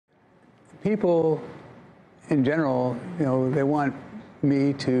people in general, they want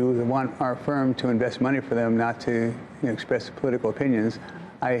our firm to invest money for them, not to express political opinions.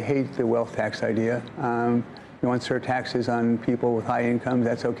 I hate the wealth tax idea. You want surtaxes on people with high incomes,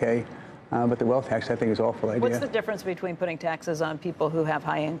 that's okay. But the wealth tax, I think, is an awful idea. What's the difference between putting taxes on people who have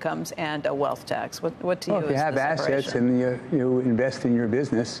high incomes and a wealth tax? What to you is the separation? If you have assets and you invest in your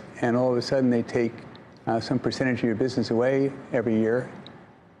business, and all of a sudden they take some percentage of your business away every year,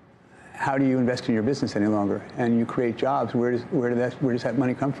 how do you invest in your business any longer? And you create jobs. Where does that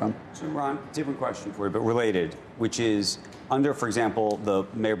money come from? So, Ron, different question for you, but related, which is under, for example, the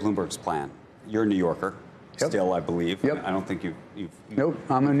Mayor Bloomberg's plan. You're a New Yorker. Yep. Still, I believe. Yep. I don't think you've nope,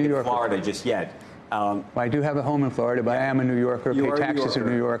 I'm a New Yorker. Florida just yet. Well, I do have a home in Florida, but I am a New Yorker. Pay taxes in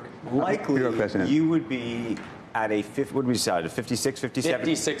New York. Likely, New York resident. You would be at a what did we decide? A 56, 57?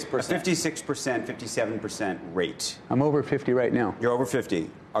 56%. A 56%, 57% rate. I'm over 50 right now. You're over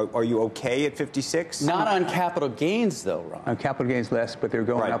 50. Are you okay at 56? Not on capital gains, though, Ron. On capital gains less, but they're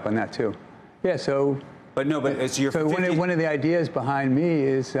going up on that too. Yeah. So. But no, but it's your. So one of the ideas behind me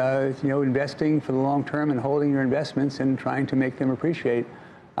is, investing for the long term and holding your investments and trying to make them appreciate.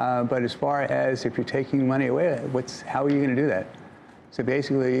 But as far as if you're taking money away, how are you going to do that? So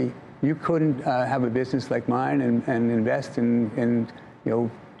basically, you couldn't have a business like mine and invest and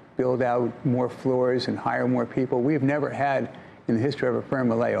build out more floors and hire more people. We've never had in the history of a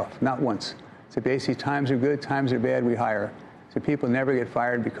firm a layoff, not once. So basically, times are good, times are bad, we hire. So people never get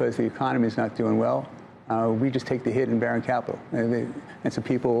fired because the economy is not doing well. We just take the hit in Barron Capital, and so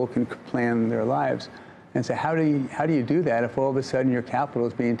people can plan their lives. And so how do you do that if all of a sudden your capital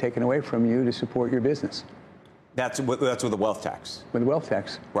is being taken away from you to support your business? That's with the wealth tax. With the wealth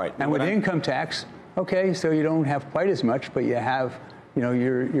tax, right? And with income tax, okay, so you don't have quite as much, but you have,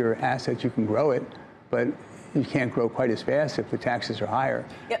 your assets. You can grow it, but you can't grow quite as fast if the taxes are higher.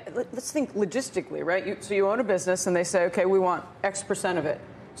 Yeah, let's think logistically, right? So you own a business, and they say, okay, we want X% of it.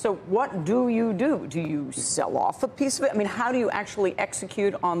 So what do? Do you sell off a piece of it? I mean, how do you actually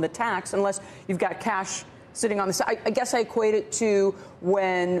execute on the tax unless you've got cash sitting on the side? I guess I equate it to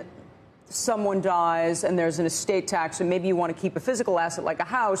when someone dies and there's an estate tax and maybe you want to keep a physical asset like a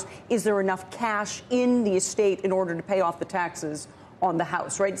house. Is there enough cash in the estate in order to pay off the taxes on the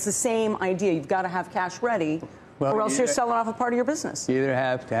house, right? It's the same idea. You've got to have cash ready. Or else you're selling off a part of your business. You either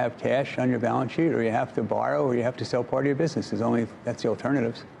have to have cash on your balance sheet, or you have to borrow, or you have to sell part of your business. That's the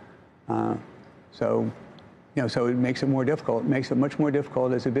alternatives. So it makes it more difficult. It makes it much more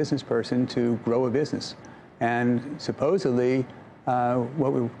difficult as a business person to grow a business. And supposedly,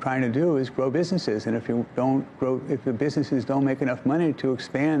 what we're trying to do is grow businesses. And if the businesses don't make enough money to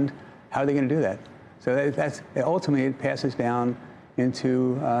expand, how are they going to do that? So that's ultimately it passes down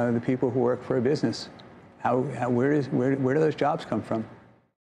into the people who work for a business. Where do those jobs come from?